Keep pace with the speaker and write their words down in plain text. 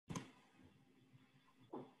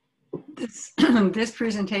This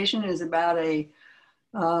presentation is about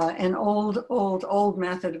an old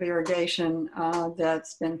method of irrigation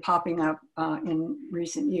that's been popping up in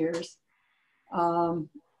recent years. And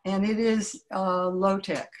it is low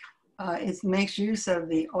tech. It makes use of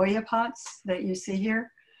the Olla pots that you see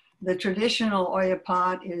here. The traditional Olla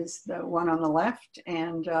pot is the one on the left,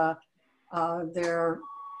 and they're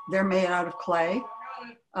made out of clay.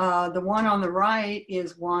 The one on the right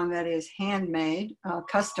is one that is handmade,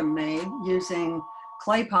 custom made, using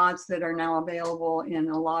clay pots that are now available in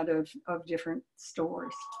a lot of different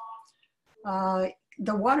stores.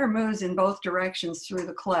 The water moves in both directions through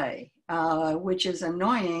the clay, which is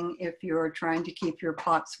annoying if you're trying to keep your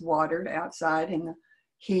pots watered outside in the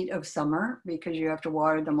heat of summer, because you have to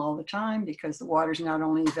water them all the time, because the water is not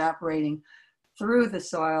only evaporating through the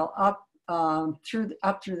soil, up through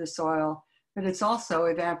the soil, but it's also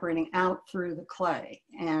evaporating out through the clay.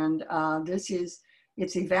 And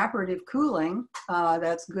it's evaporative cooling.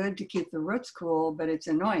 That's good to keep the roots cool, but it's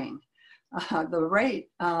annoying. The rate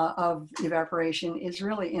of evaporation is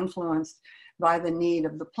really influenced by the need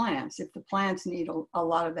of the plants. If the plants need a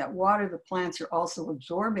lot of that water, the plants are also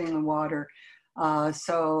absorbing the water.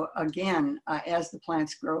 So again, as the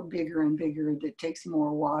plants grow bigger and bigger, it takes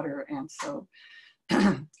more water. And so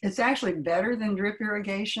it's actually better than drip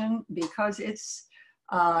irrigation because it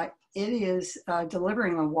is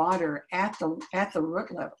delivering the water at the root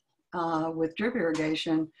level. With drip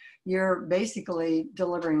irrigation, you're basically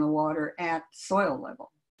delivering the water at soil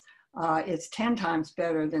level. It's 10 times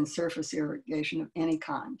better than surface irrigation of any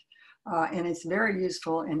kind. And it's very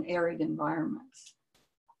useful in arid environments.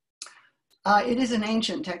 It is an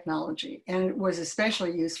ancient technology, and it was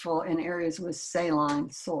especially useful in areas with saline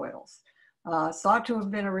soils. Thought to have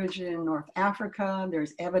been originated in North Africa.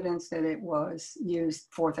 There's evidence that it was used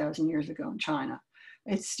 4,000 years ago in China.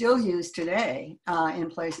 It's still used today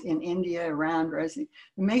in India, around Resi. It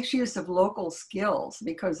makes use of local skills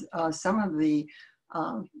because some of the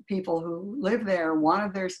people who live there, one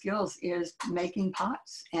of their skills is making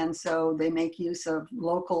pots. And so they make use of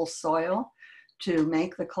local soil to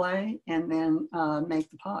make the clay and then make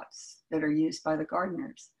the pots that are used by the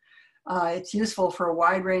gardeners. It's useful for a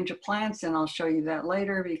wide range of plants, and I'll show you that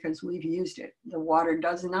later because we've used it. The water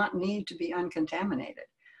does not need to be uncontaminated.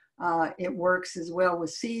 It works as well with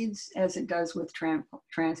seeds as it does with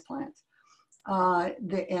transplants.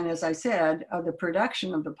 And as I said, the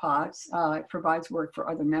production of the pots provides work for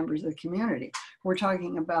other members of the community. We're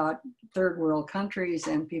talking about third world countries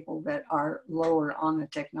and people that are lower on the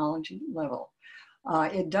technology level.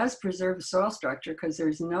 It does preserve the soil structure because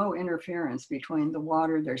there's no interference between the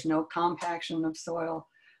water, there's no compaction of soil.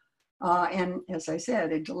 And as I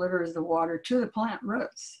said, it delivers the water to the plant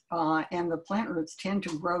roots, and the plant roots tend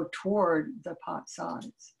to grow toward the pot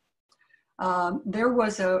sides. There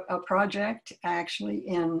was a project actually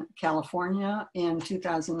in California in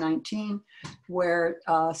 2019 where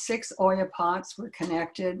 6 Olla pots were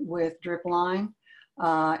connected with drip line.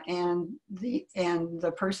 And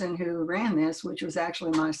the person who ran this, which was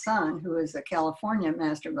actually my son, who is a California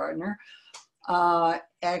Master Gardener,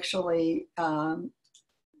 actually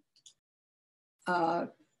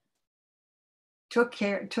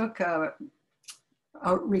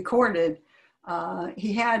recorded.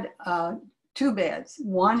 He had 2 beds.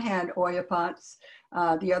 One had Olla pots,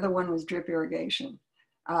 the other one was drip irrigation.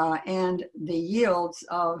 And the yields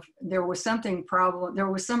there was some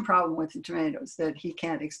problem with the tomatoes that he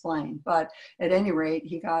can't explain, but at any rate,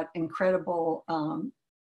 he got incredible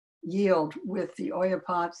yield with the Olla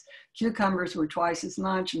pots. Cucumbers were twice as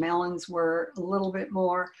much, melons were a little bit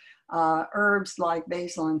more, herbs like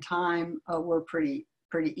basil and thyme were pretty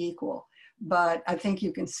equal. But I think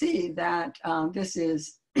you can see that this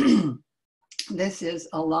is this is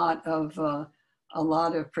a lot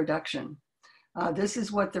of production. This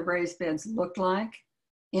is what the raised beds look like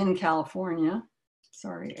in California.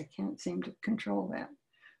 Sorry, I can't seem to control that.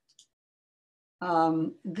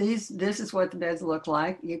 This is what the beds look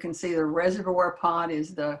like. You can see the reservoir pot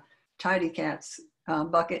is the Tidy Cats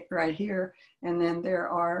bucket right here. And then there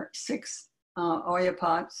are 6 Olla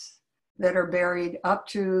pots that are buried up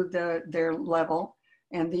to their level.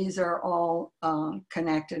 And these are all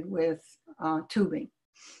connected with tubing,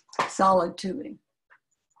 solid tubing.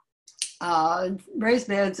 Raised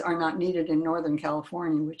beds are not needed in Northern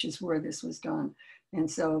California, which is where this was done. And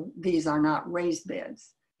so these are not raised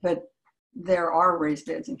beds, but there are raised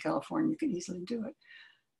beds in California. You could easily do it.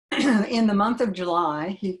 In the month of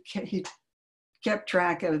July, he kept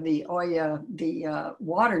track of the Olla, the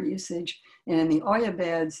water usage, and in the Olla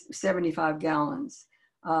beds, 75 gallons.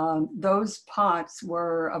 Those pots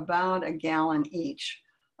were about a gallon each.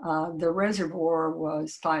 The reservoir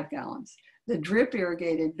was 5 gallons. The drip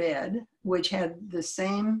irrigated bed, which had the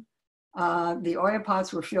same, the Olla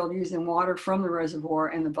pots were filled using water from the reservoir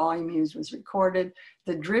and the volume used was recorded.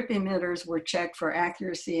 The drip emitters were checked for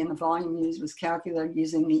accuracy and the volume used was calculated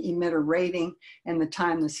using the emitter rating and the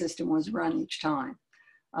time the system was run each time.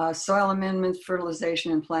 Soil amendments,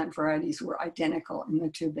 fertilization, and plant varieties were identical in the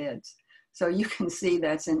 2 beds. So you can see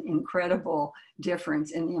that's an incredible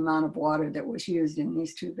difference in the amount of water that was used in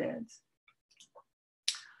these 2 beds.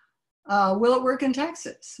 Will it work in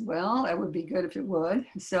Texas? Well, that would be good if it would.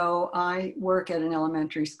 So I work at an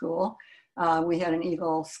elementary school. We had an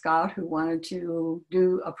Eagle Scout who wanted to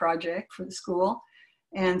do a project for the school.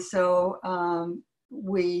 And so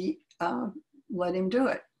we let him do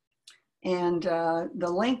it. And the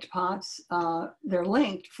linked pots, they're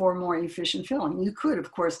linked for more efficient filling. You could,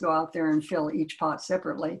 of course, go out there and fill each pot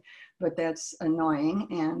separately, but that's annoying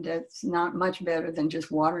and it's not much better than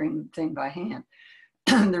just watering the thing by hand.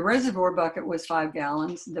 The reservoir bucket was 5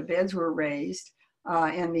 gallons, the beds were raised,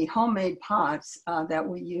 and the homemade pots that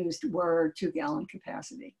we used were 2-gallon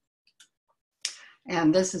capacity.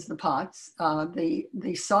 And this is the pots.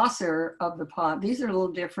 The saucer of the pot, these are a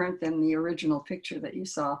little different than the original picture that you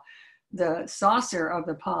saw. The saucer of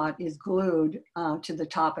the pot is glued to the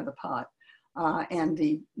top of the pot, and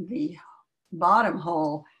the bottom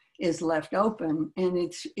hole is left open, and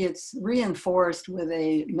it's reinforced with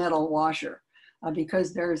a metal washer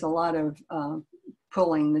because there's a lot of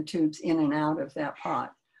pulling the tubes in and out of that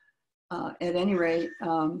pot. At any rate,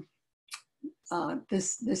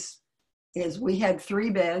 this is, we had 3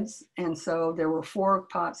 beds, and so there were 4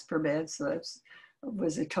 pots per bed, so that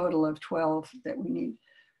was a total of 12 that we need.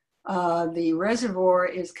 The reservoir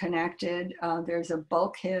is connected. There's a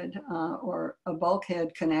bulkhead or a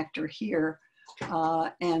bulkhead connector here,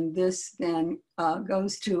 and this then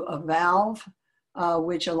goes to a valve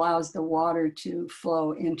which allows the water to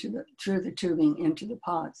flow through the tubing into the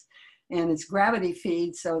pots. And it's gravity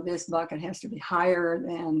feed, so this bucket has to be higher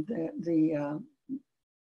than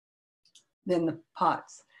the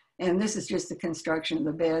pots. And this is just the construction of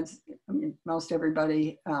the beds. I mean, most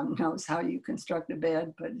everybody knows how you construct a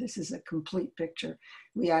bed, but this is a complete picture.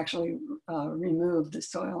 We actually removed the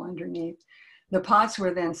soil underneath. The pots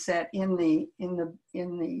were then set in the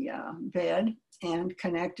bed and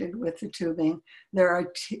connected with the tubing. There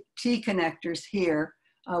are T connectors here,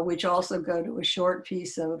 which also go to a short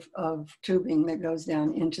piece of tubing that goes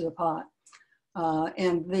down into the pot.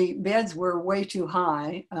 And the beds were way too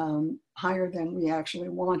high, higher than we actually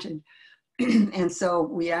wanted. And so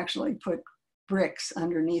we actually put bricks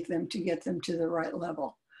underneath them to get them to the right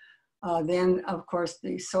level. Then, of course,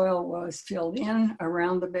 the soil was filled in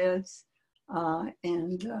around the beds,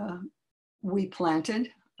 and we planted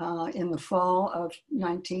in the fall of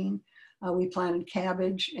 19. We planted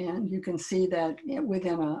cabbage, and you can see that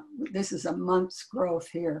within this is a month's growth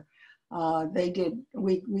here.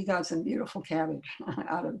 We got some beautiful cabbage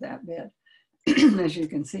out of that bed, as you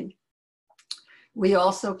can see. We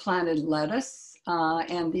also planted lettuce,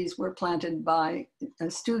 and these were planted by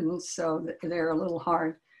students, so they're a little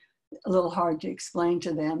hard to explain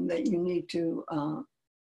to them that you need to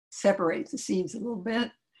separate the seeds a little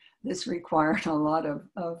bit. This required a lot of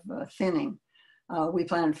thinning. We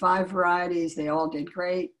planted 5 varieties. They all did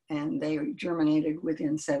great, and they germinated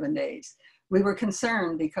within 7 days. We were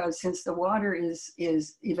concerned because since the water is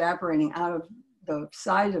evaporating out of the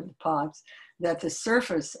side of the pots, that the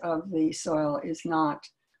surface of the soil is not,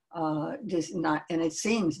 and it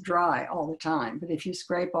seems dry all the time. But if you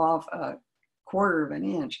scrape off a 1/4 of an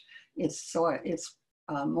inch, it's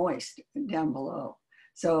moist down below.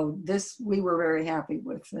 So we were very happy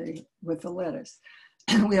with the lettuce.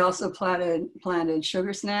 We also planted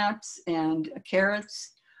sugar snaps and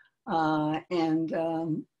carrots, and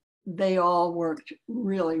they all worked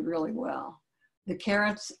really, really well. The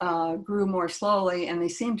carrots grew more slowly and they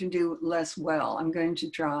seem to do less well. We're going to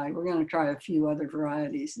try a few other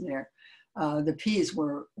varieties there. The peas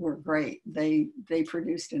were great. They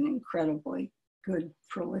produced an incredibly good,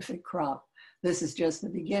 prolific crop. This is just the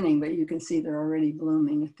beginning, but you can see they're already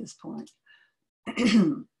blooming at this point.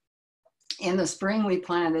 In the spring, we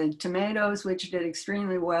planted tomatoes, which did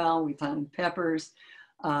extremely well. We planted peppers.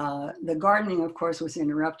 The gardening, of course, was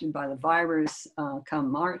interrupted by the virus come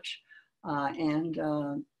March,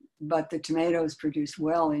 but the tomatoes produced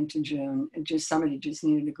well into June. Somebody just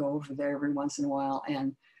needed to go over there every once in a while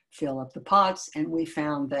and fill up the pots, and we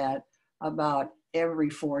found that about every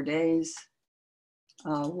 4 days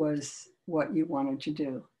was what you wanted to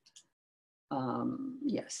do.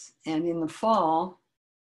 Yes, and in the fall,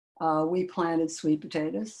 we planted sweet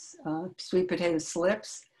potato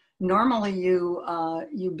slips. Normally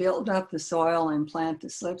you build up the soil and plant the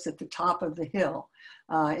slips at the top of the hill.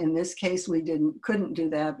 In this case, we couldn't do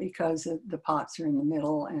that because the pots are in the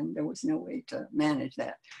middle and there was no way to manage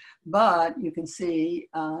that. But you can see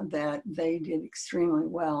that they did extremely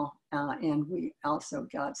well, and we also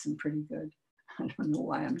got some pretty good, I don't know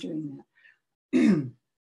why I'm doing that.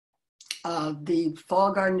 The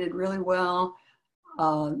fall garden did really well.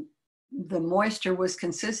 The moisture was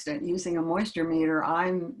consistent. Using a moisture meter,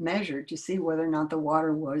 I measured to see whether or not the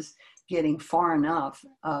water was getting far enough.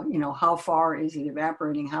 You know, how far is it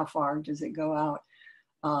evaporating? How far does it go out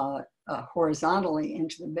horizontally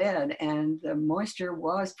into the bed? And the moisture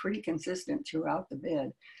was pretty consistent throughout the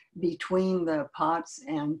bed, between the pots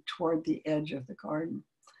and toward the edge of the garden.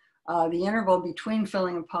 The interval between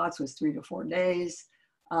filling of pots was 3 to 4 days,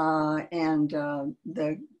 and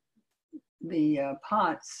the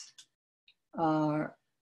pots,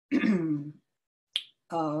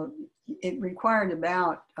 it required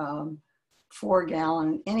about 4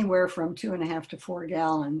 gallons, anywhere from 2.5 to 4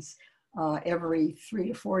 gallons every 3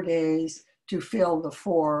 to 4 days to fill the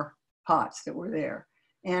 4 pots that were there.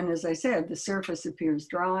 And as I said, the surface appears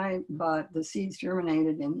dry, but the seeds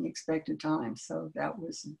germinated in the expected time. So that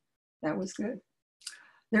was good.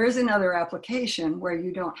 There is another application where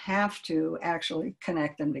you don't have to actually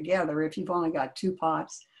connect them together. If you've only got 2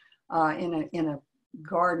 pots in a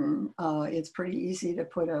garden, it's pretty easy to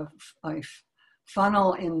put a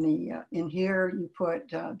funnel in here. You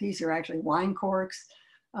put, these are actually wine corks,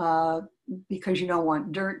 because you don't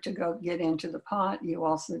want dirt to get into the pot. You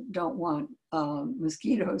also don't want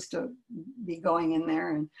mosquitoes to be going in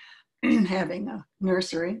there and having a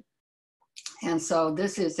nursery. And so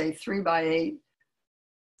this is a 3x8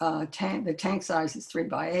 tank. The tank size is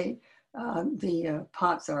 3x8. The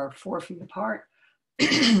pots are 4 feet apart.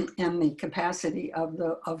 And the capacity of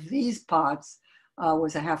these pots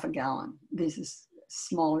was 1/2 gallon. This is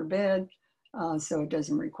smaller bed, so it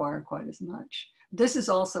doesn't require quite as much. This is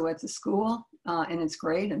also at the school, and it's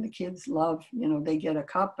great. And the kids love, you know, they get a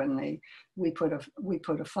cup and we put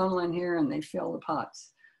a funnel in here and they fill the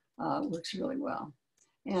pots. Works really well.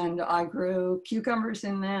 And I grew cucumbers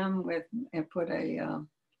in them and put a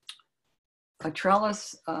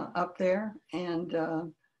trellis up there.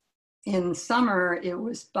 And in summer, it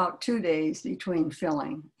was about 2 days between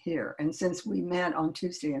filling here. And since we met on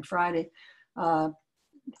Tuesday and Friday,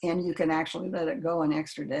 and you can actually let it go an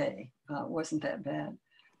extra day, it wasn't that bad.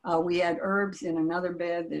 We had herbs in another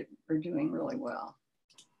bed that are doing really well.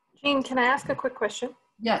 Jean, can I ask a quick question?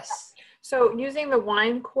 Yes. So using the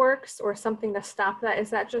wine corks or something to stop that,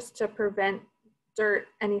 is that just to prevent dirt,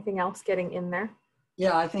 anything else getting in there?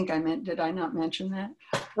 Yeah, I think did I not mention that?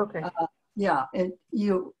 Okay. Yeah,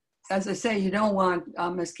 as I say, you don't want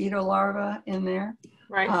mosquito larvae in there.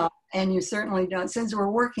 Right. And you certainly don't, since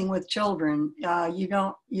we're working with children, you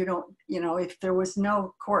don't, if there was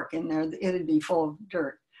no cork in there, it'd be full of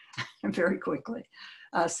dirt very quickly.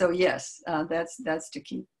 So yes, that's to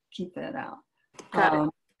keep that out. Got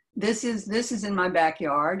it. This is in my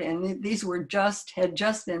backyard, and these had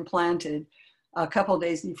just been planted a couple of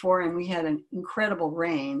days before, and we had an incredible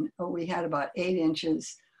rain. We had about 8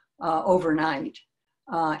 inches overnight.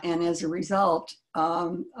 And as a result,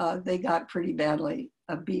 they got pretty badly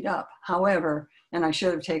beat up. However, and I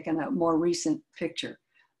should have taken a more recent picture,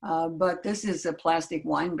 but this is a plastic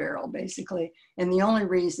wine barrel, basically. And the only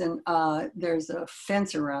reason there's a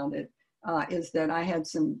fence around it is that I had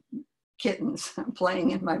some kittens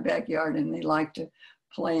playing in my backyard, and they like to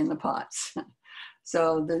play in the pots.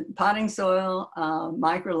 So the potting soil,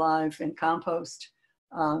 microlife, and compost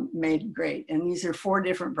made it great. And these are 4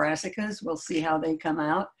 different brassicas. We'll see how they come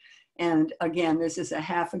out. And again, this is a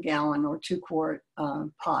 1/2 gallon or 2 quart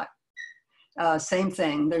pot. Same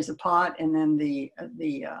thing, there's a pot, and then the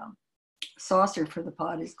saucer for the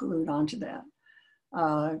pot is glued onto that.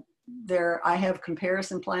 I have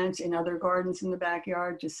comparison plants in other gardens in the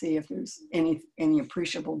backyard to see if there's any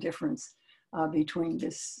appreciable difference between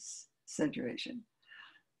this situation.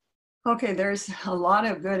 Okay, there's a lot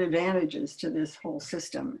of good advantages to this whole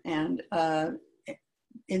system, and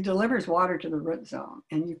it delivers water to the root zone,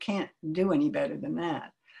 and you can't do any better than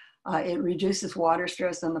that. It reduces water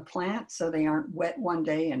stress on the plant so they aren't wet one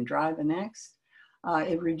day and dry the next.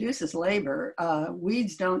 It reduces labor.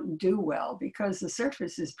 Weeds don't do well because the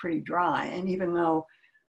surface is pretty dry, and even though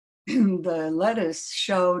the lettuce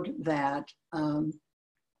showed that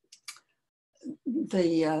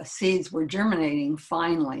the seeds were germinating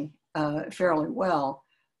finally, fairly well,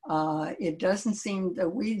 it doesn't seem, the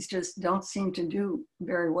weeds just don't seem to do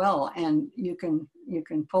very well, and you can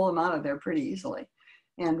pull them out of there pretty easily.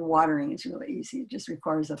 And watering is really easy. It just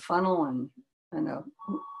requires a funnel and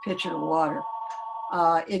pitcher of water.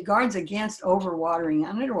 It guards against overwatering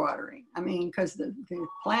and underwatering. I mean, because the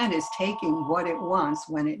plant is taking what it wants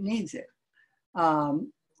when it needs it.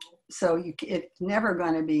 So it's never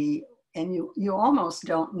going to be, and you almost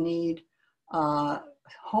don't need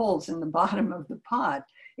holes in the bottom of the pot,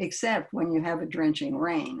 except when you have a drenching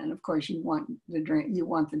rain. And of course, you want the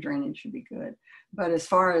drainage to be good. But as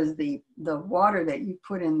far as the water that you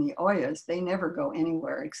put in the Ollas, they never go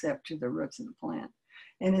anywhere except to the roots of the plant.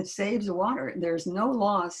 And it saves water. There's no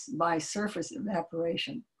loss by surface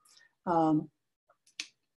evaporation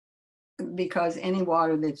because any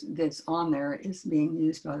water that's on there is being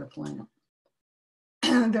used by the plant.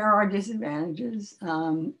 There are disadvantages.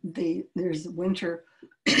 There's winter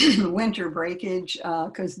breakage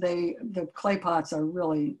because the clay pots are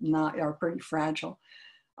really are pretty fragile.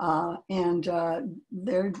 The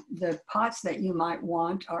pots that you might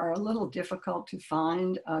want are a little difficult to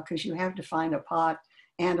find because you have to find a pot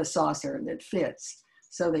and a saucer that fits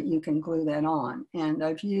so that you can glue that on. And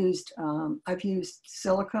I've used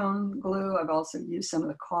silicone glue. I've also used some of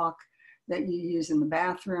the caulk that you use in the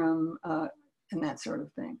bathroom and that sort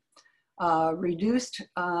of thing. Reduced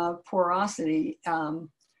porosity,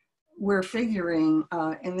 we're figuring,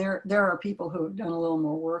 and there are people who have done a little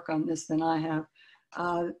more work on this than I have,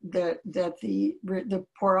 that the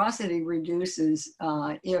porosity reduces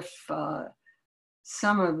if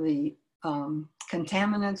some of the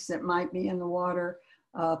contaminants that might be in the water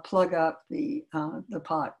plug up the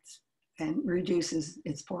pots and reduces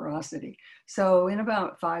its porosity. So in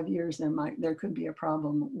about 5 years, there could be a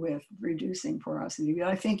problem with reducing porosity. But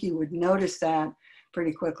I think you would notice that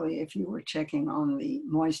pretty quickly if you were checking on the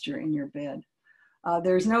moisture in your bed.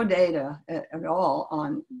 There's no data at all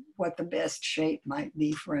on what the best shape might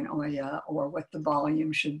be for an Olla or what the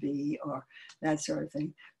volume should be or that sort of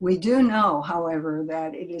thing. We do know, however,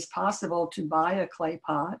 that it is possible to buy a clay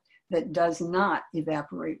pot that does not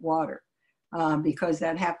evaporate water because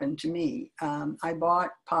that happened to me. I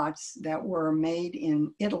bought pots that were made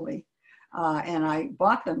in Italy and I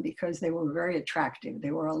bought them because they were very attractive.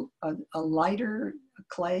 They were a lighter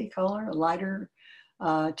clay color, a lighter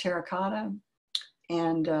terracotta.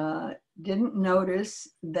 And didn't notice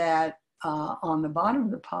that on the bottom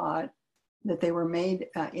of the pot that they were made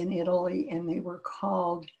in Italy and they were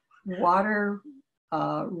called water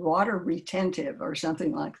retentive or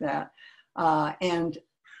something like that. And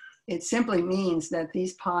it simply means that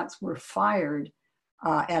these pots were fired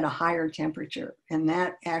at a higher temperature, and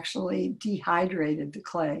that actually dehydrated the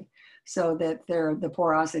clay so that the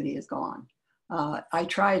porosity is gone. I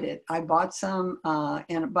tried it. I bought some,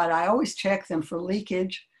 but I always check them for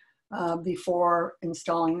leakage before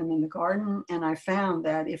installing them in the garden. And I found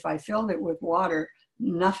that if I filled it with water,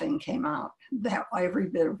 nothing came out. That every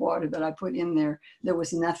bit of water that I put in there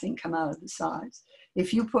was nothing come out of the sides.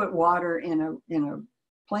 If you put water in a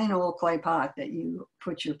plain old clay pot that you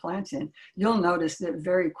put your plants in, you'll notice that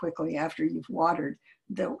very quickly after you've watered,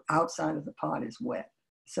 the outside of the pot is wet.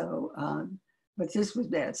 So. But this was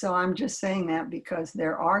bad. So I'm just saying that because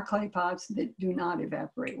there are clay pots that do not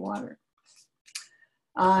evaporate water.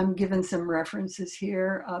 I'm given some references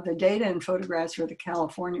here. The data and photographs for the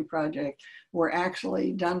California project were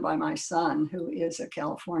actually done by my son, who is a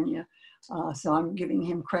California. So I'm giving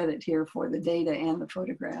him credit here for the data and the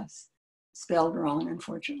photographs. Spelled wrong,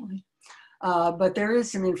 unfortunately. But there is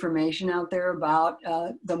some information out there about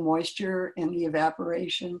the moisture and the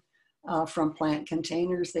evaporation from plant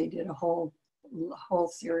containers. They did a whole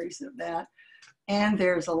series of that. And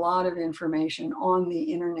there's a lot of information on the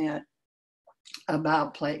internet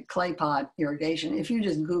about clay pot irrigation. If you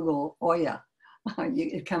just Google Olla,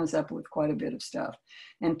 it comes up with quite a bit of stuff.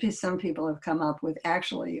 And some people have come up with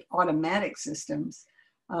actually automatic systems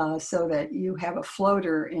so that you have a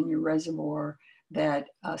floater in your reservoir that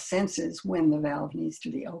senses when the valve needs to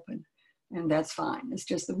be opened. And that's fine. It's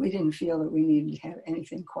just that we didn't feel that we needed to have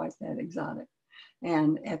anything quite that exotic.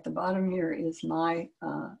 And at the bottom here is my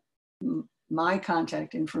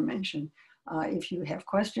contact information. If you have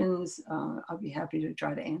questions, I'll be happy to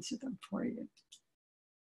try to answer them for you.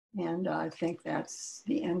 And I think that's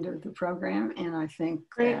the end of the program. And I think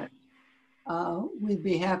that we'd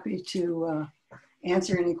be happy to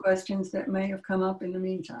answer any questions that may have come up in the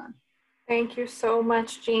meantime. Thank you so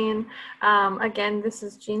much, Jean. Again, this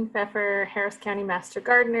is Jean Fefer, Harris County Master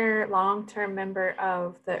Gardener, long-term member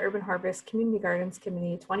of the Urban Harvest Community Gardens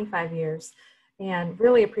Committee, 25 years, and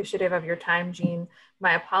really appreciative of your time, Jean.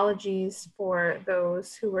 My apologies for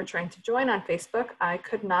those who were trying to join on Facebook. I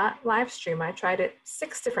could not live stream. I tried it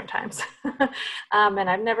 6 different times, and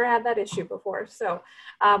I've never had that issue before. So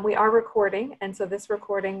we are recording, and so this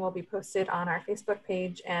recording will be posted on our Facebook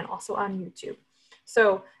page and also on YouTube.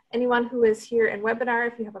 So anyone who is here in webinar,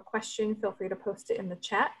 if you have a question, feel free to post it in the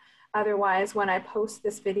chat. Otherwise, when I post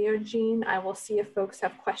this video, Jean, I will see if folks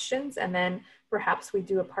have questions, and then perhaps we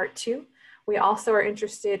do a part 2. We also are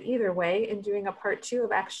interested either way in doing a part 2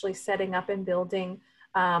 of actually setting up and building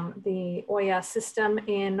the Olla system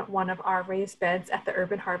in one of our raised beds at the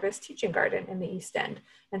Urban Harvest Teaching Garden in the East End.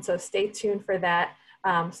 And so stay tuned for that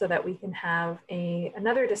so that we can have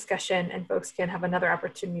another discussion and folks can have another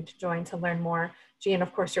opportunity to join to learn more. Jean,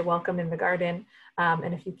 of course, you're welcome in the garden.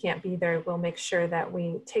 And if you can't be there, we'll make sure that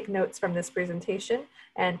we take notes from this presentation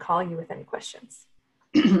and call you with any questions.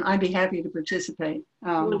 I'd be happy to participate.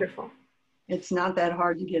 Wonderful. It's not that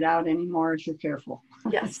hard to get out anymore if you're careful.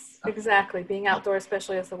 Yes, exactly. Being outdoors,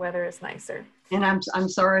 especially as the weather is nicer. And I'm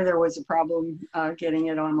sorry there was a problem getting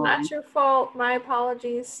it online. Not your fault. My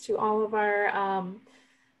apologies to all of our,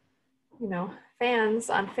 fans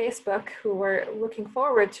on Facebook who were looking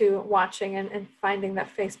forward to watching and finding that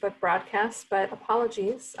Facebook broadcast, but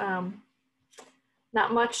apologies.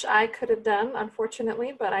 Not much I could have done,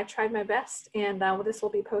 unfortunately, but I tried my best, and this will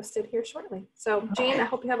be posted here shortly. So, Jean, I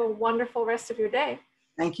hope you have a wonderful rest of your day.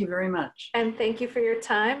 Thank you very much. And thank you for your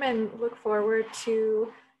time, and look forward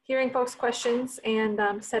to hearing folks' questions and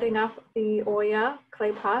setting up the Olla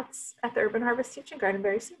clay pots at the Urban Harvest Teaching Garden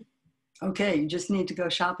very soon. Okay, you just need to go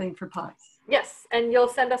shopping for pots. Yes, and you'll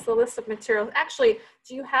send us a list of materials. Actually,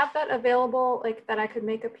 do you have that available, like that I could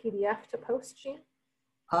make a PDF to post, Jean?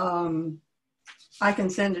 I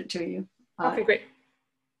can send it to you. Okay, great.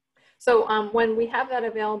 So when we have that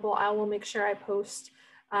available, I will make sure I post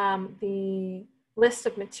the list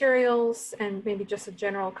of materials and maybe just a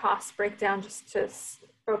general cost breakdown just to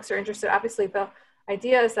folks who are interested. Obviously, the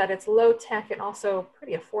idea is that it's low tech and also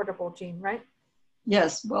pretty affordable, Jean, right?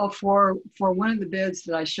 Yes, well, for one of the beds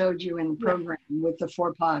that I showed you in the program with the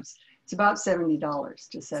 4 pots, it's about $70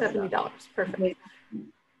 to set it up. $70, perfect.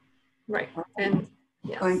 Right, and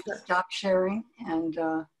yes. Going to stop sharing and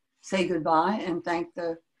say goodbye and thank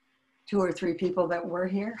the 2 or 3 people that were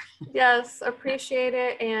here. Yes, appreciate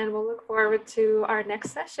it, and we'll look forward to our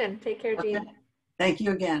next session. Take care, Jean. Okay. Thank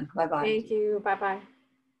you again. Bye-bye. Thank you. Bye-bye.